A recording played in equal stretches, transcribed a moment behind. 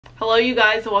Hello you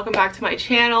guys, and welcome back to my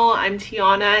channel. I'm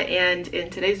Tiana, and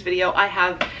in today's video I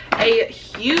have a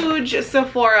huge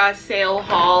Sephora sale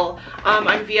haul.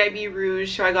 I'm VIB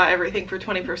Rouge, so I got everything for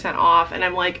 20% off, and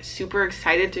I'm like super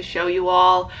excited to show you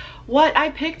all what I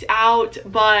picked out.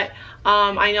 But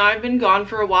I know I've been gone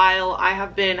for a while. I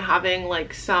have been having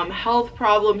like some health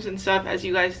problems and stuff, as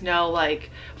you guys know, like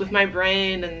with my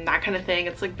brain and that kind of thing.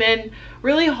 It's like been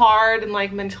really hard and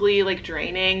like mentally like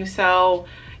draining. So,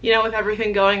 you know, with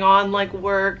everything going on, like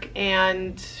work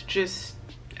and just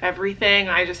everything,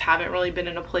 I just haven't really been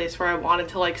in a place where I wanted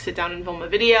to like sit down and film a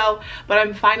video. But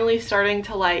I'm finally starting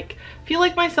to like feel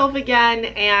like myself again,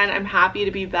 and I'm happy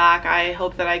to be back. I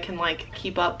hope that I can like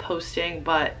keep up posting,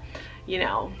 but you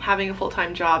know, having a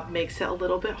full-time job makes it a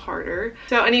little bit harder.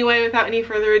 So anyway, without any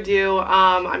further ado,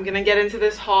 I'm gonna get into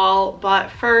this haul. But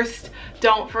first,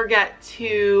 don't forget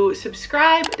to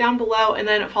subscribe down below, and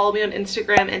then follow me on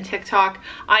Instagram and TikTok.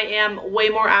 I am way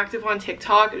more active on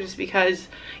TikTok just because,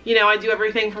 you know, I do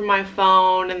everything from my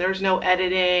phone and there's no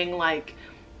editing. Like,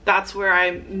 that's where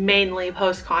I mainly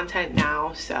post content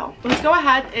now. So let's go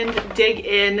ahead and dig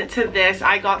into this.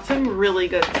 I got some really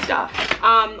good stuff.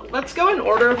 Let's go in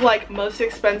order of like most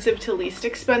expensive to least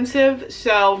expensive.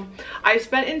 So I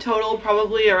spent in total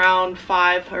probably around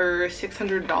 $500 or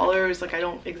 $600. Like, I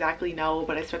don't exactly know,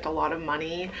 but I spent a lot of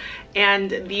money. And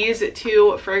these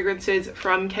two fragrances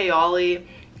from Kayali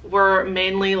were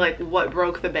mainly like what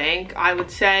broke the bank, I would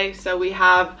say. So we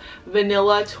have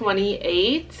Vanilla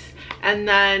 28 and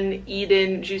then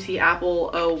Eden Juicy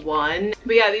Apple 01.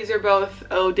 But yeah, these are both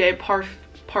Eau de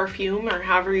Parfum, or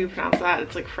however you pronounce that.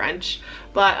 It's like French.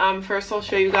 But first I'll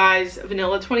show you guys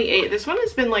Vanilla 28. This one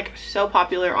has been like so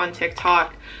popular on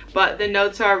TikTok, but the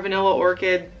notes are vanilla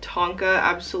orchid, tonka,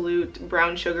 absolute,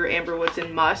 brown sugar, amberwoods,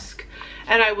 and musk.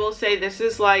 And I will say this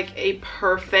is like a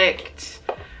perfect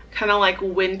kind of like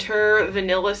winter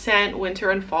vanilla scent, winter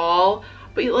and fall.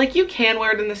 But like, you can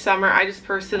wear it in the summer. I just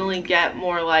personally get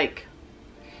more like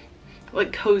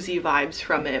cozy vibes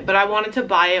from it. But I wanted to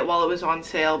buy it while it was on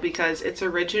sale because it's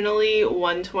originally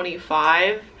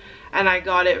 $125 and I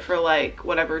got it for like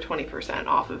whatever 20%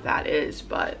 off of that is.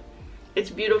 But it's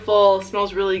beautiful,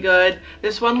 smells really good.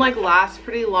 This one like lasts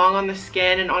pretty long on the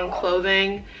skin and on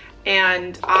clothing.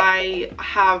 And I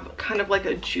have kind of like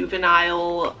a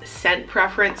juvenile scent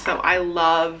preference, so I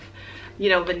love, you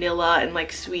know, vanilla and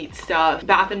like sweet stuff,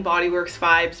 Bath and Body Works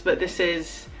vibes. But this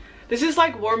is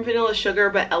like warm vanilla sugar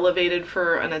but elevated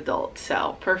for an adult,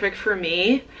 so perfect for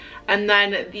me. And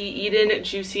then the Eden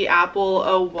Juicy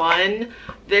Apple 01,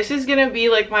 this is gonna be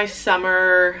like my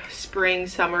spring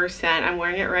summer scent. I'm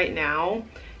wearing it right now,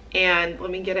 and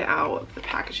let me get it out of the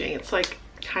packaging. It's like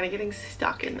kind of getting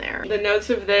stuck in there. The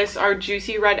notes of this are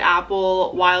juicy red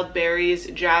apple, wild berries,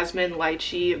 jasmine,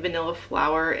 lychee, vanilla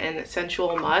flower, and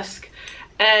sensual musk.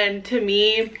 And to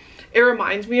me, it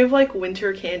reminds me of like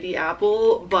winter candy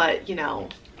apple, but you know,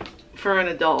 for an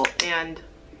adult. And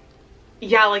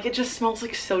yeah, like it just smells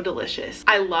like so delicious.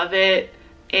 I love it,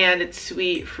 and it's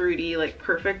sweet, fruity, like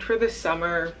perfect for the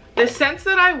summer. The scents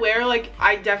that I wear, like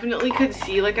I definitely could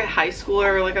see like a high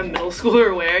schooler or like a middle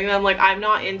schooler wearing them. Like, I'm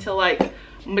not into like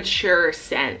mature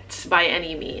scents by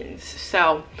any means.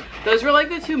 So those were like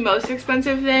the two most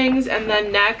expensive things. And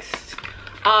then next,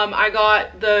 I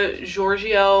got the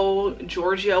Giorgio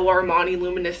Armani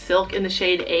Luminous Silk in the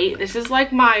shade 8. This is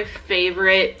like my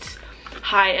favorite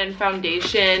high-end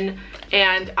foundation,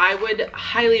 and I would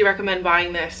highly recommend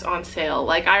buying this on sale.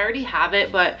 Like, I already have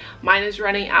it, but mine is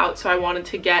running out, so I wanted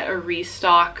to get a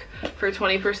restock for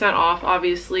 20% off,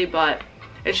 obviously. But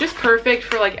it's just perfect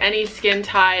for like any skin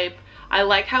type. I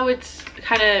like how it's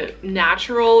kind of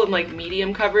natural and like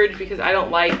medium coverage, because I don't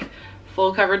like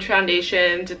full coverage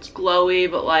foundations. It's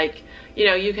glowy, but like, you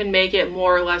know, you can make it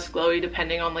more or less glowy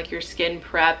depending on like your skin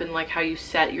prep and like how you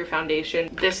set your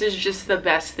foundation. This is just the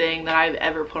best thing that I've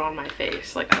ever put on my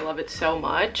face. Like, I love it so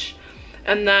much.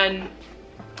 And then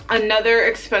another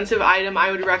expensive item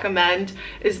I would recommend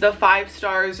is the 5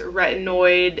 Stars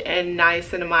Retinoid and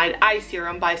Niacinamide Eye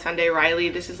Serum by Sunday Riley.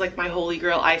 This is like my holy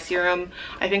grail eye serum.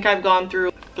 I think I've gone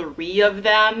through 3 of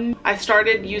them. I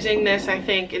started using this, I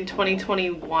think, in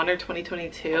 2021 or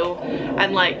 2022,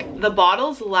 and like the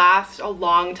bottles last a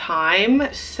long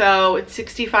time. So it's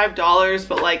 $65,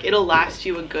 but like it'll last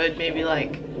you a good maybe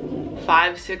like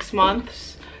 5-6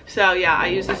 months. So yeah, I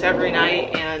use this every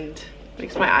night and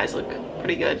makes my eyes look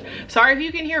pretty good. Sorry if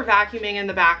you can hear vacuuming in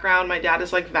the background. My dad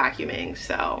is like vacuuming,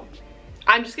 so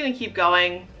I'm just gonna keep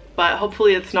going, but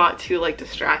hopefully it's not too like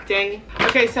distracting.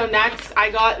 Okay, so next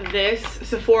I got this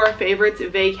Sephora Favorites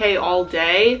Vacay All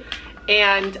Day,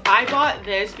 and I bought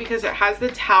this because it has the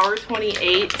Tower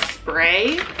 28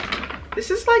 spray, This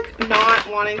is like not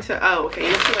wanting to, oh, okay,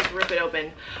 you have to like rip it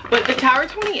open. But the Tower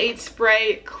 28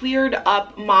 spray cleared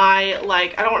up my,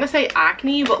 like, I don't want to say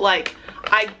acne, but like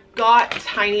I got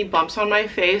tiny bumps on my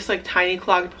face, like tiny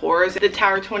clogged pores. The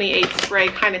Tower 28 spray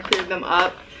kind of cleared them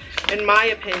up. In my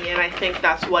opinion, I think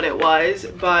that's what it was.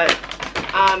 But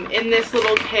in this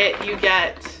little kit, you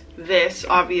get this,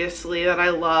 obviously, that I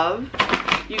love.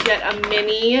 You get a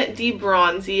mini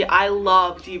debronzy. I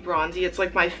love debronzy. It's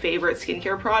like my favorite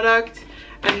skincare product.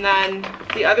 And then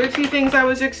the other two things I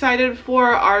was excited for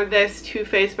are this Too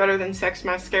Faced Better Than Sex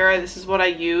mascara. This is what I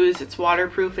use. It's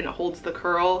waterproof and it holds the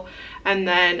curl. And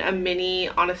then a mini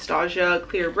Anastasia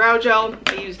clear brow gel.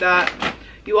 I use that.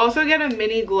 You also get a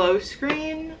mini glow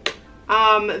screen.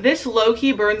 This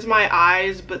low-key burns my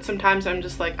eyes, but sometimes I'm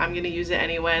just like, I'm gonna use it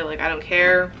anyway. Like, I don't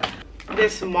care.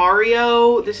 This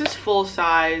Mario, this is full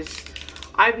size.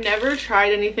 I've never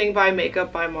tried anything by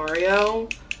Makeup by Mario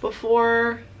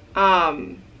before,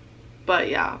 but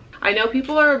yeah, I know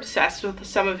people are obsessed with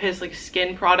some of his like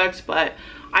skin products, but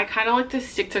I kind of like to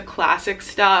stick to classic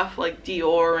stuff like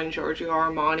Dior and Giorgio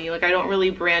Armani. Like, I don't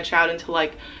really branch out into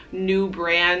like new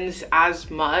brands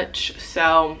as much,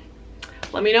 so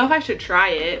let me know if I should try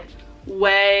it.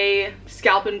 Way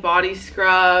Scalp and Body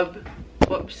Scrub,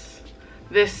 whoops.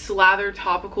 This Slather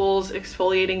Topicals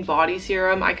Exfoliating Body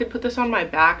Serum. I could put this on my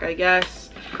back, I guess,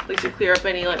 like to clear up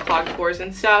any like clogged pores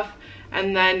and stuff.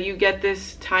 And then you get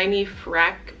this tiny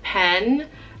Freck pen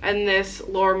and this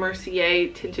Laura Mercier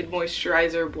Tinted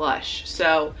Moisturizer Blush.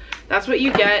 So that's what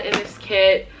you get in this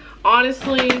kit.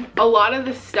 Honestly, a lot of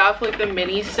the stuff, like the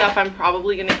mini stuff, I'm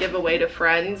probably gonna give away to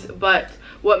friends, but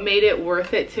what made it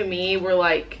worth it to me were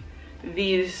like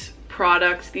these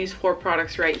products, these 4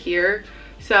 products right here.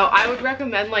 So I would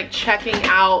recommend like checking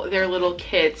out their little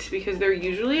kits because they're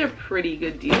usually a pretty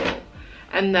good deal.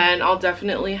 And then I'll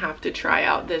definitely have to try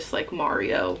out this like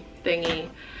Mario thingy.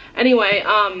 Anyway,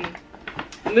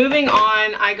 moving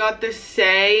on, I got this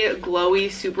Say Glowy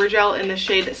Super Gel in the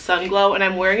shade Sun Glow, and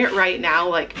I'm wearing it right now.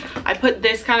 Like, I put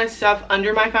this kind of stuff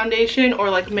under my foundation or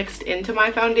like mixed into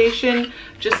my foundation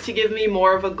just to give me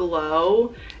more of a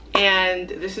glow. And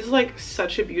this is like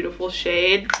such a beautiful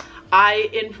shade. I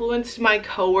influenced my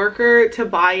coworker to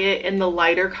buy it in the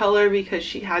lighter color because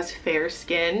she has fair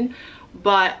skin,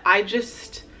 but I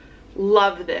just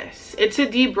love this. It's a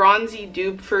debronzy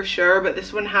dupe for sure, but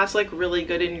this one has like really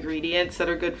good ingredients that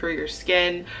are good for your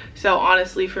skin. So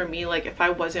honestly, for me, like if I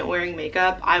wasn't wearing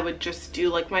makeup, I would just do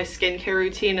like my skincare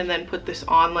routine and then put this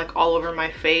on like all over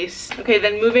my face. Okay,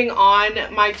 then moving on,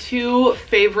 my 2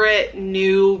 favorite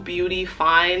new beauty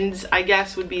finds, I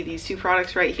guess, would be these 2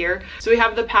 products right here. So we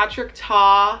have the Patrick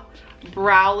Ta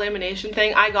brow lamination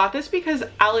thing. I got this because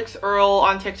Alex Earl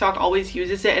on TikTok always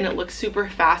uses it and it looks super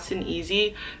fast and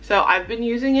easy. So I've been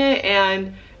using it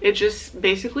and it just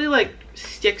basically like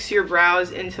sticks your brows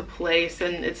into place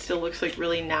and it still looks like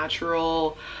really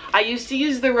natural. I used to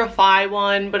use the Refi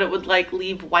one, but it would like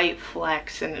leave white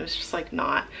flecks and it was just like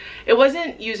not, it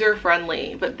wasn't user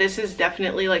friendly, but this is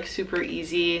definitely like super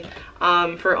easy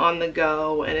for on the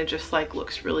go and it just like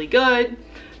looks really good.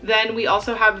 Then we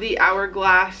also have the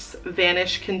Hourglass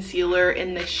Vanish Concealer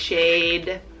in the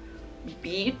shade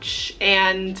Beach,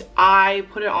 and I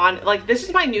put it on, like, this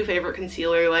is my new favorite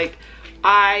concealer. Like,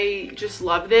 I just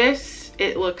love this.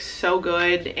 It looks so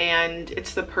good and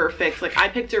it's the perfect, like, I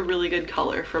picked a really good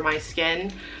color for my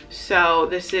skin, so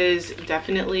this is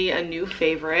definitely a new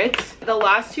favorite. The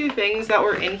last 2 things that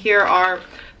were in here are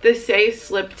the Say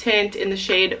Slip Tint in the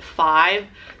shade 5.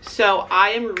 So I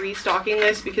am restocking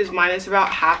this because mine is about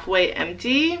halfway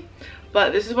empty,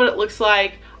 but this is what it looks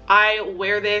like. I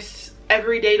wear this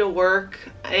every day to work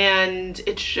and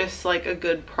it's just like a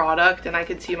good product, and I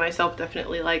could see myself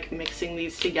definitely like mixing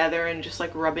these together and just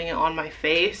like rubbing it on my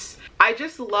face. I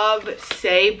just love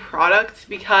Say products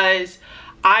because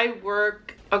I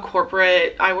work a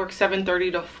corporate, I work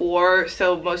 7:30 to 4,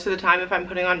 so most of the time if I'm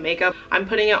putting on makeup, I'm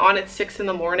putting it on at 6 in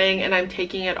the morning and I'm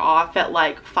taking it off at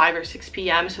like 5 or 6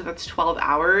 p.m, so that's 12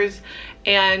 hours.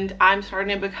 And I'm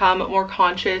starting to become more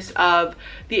conscious of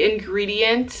the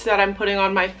ingredients that I'm putting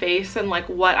on my face and like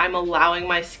what I'm allowing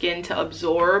my skin to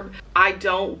absorb. I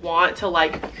don't want to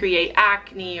like create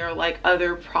acne or like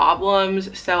other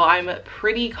problems, so I'm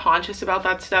pretty conscious about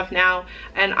that stuff now,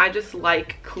 and I just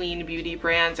like clean beauty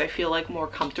brands. I feel like more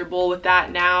comfortable with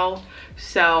that now.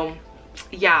 So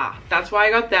yeah, that's why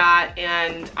I got that,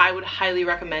 and I would highly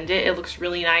recommend it. It looks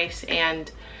really nice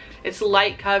and It's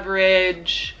light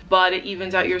coverage, but it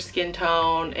evens out your skin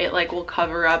tone. It like will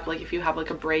cover up like if you have like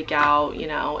a breakout, you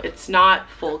know. It's not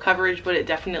full coverage, but it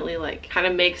definitely like kind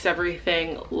of makes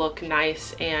everything look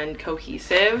nice and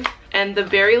cohesive. And the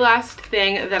very last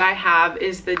thing that I have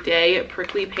is the Day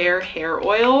Prickly Pear Hair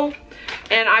Oil.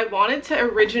 And I wanted to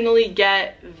originally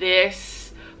get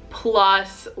this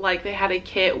plus like they had a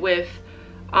kit with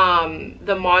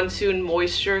the Monsoon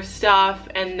Moisture stuff,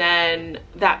 and then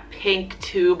that pink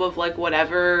tube of like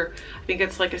whatever, I think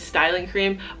it's like a styling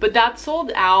cream, but that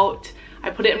sold out. I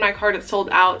put it in my cart, it sold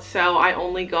out, so I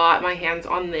only got my hands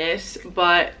on this.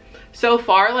 But so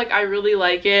far, like, I really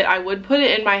like it. I would put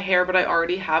it in my hair, but I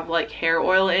already have like hair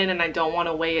oil in and I don't want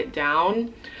to weigh it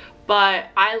down. But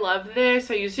I love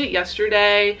this. I used it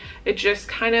yesterday. It just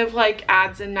kind of like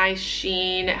adds a nice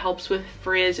sheen. It helps with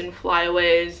frizz and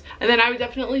flyaways. And then I would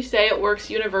definitely say it works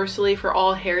universally for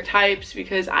all hair types,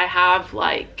 because I have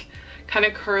like kind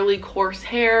of curly coarse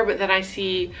hair, but then I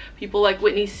see people like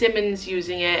Whitney Simmons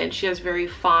using it and she has very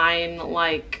fine,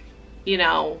 like, you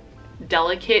know,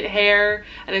 delicate hair,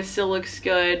 and it still looks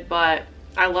good. But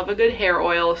I love a good hair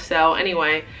oil. So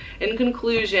anyway, in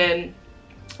conclusion,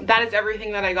 that is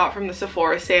everything that I got from the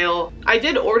Sephora sale. I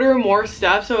did order more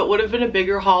stuff, so it would have been a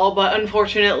bigger haul, but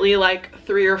unfortunately like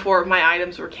 3 or 4 of my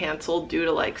items were canceled due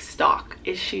to like stock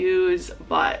issues.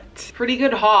 But pretty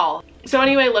good haul. So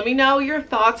anyway, let me know your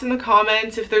thoughts in the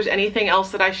comments if there's anything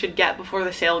else that I should get before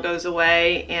the sale goes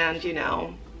away. And you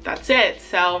know, that's it.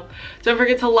 So don't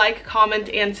forget to like, comment,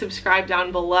 and subscribe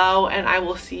down below, and I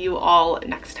will see you all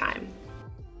next time.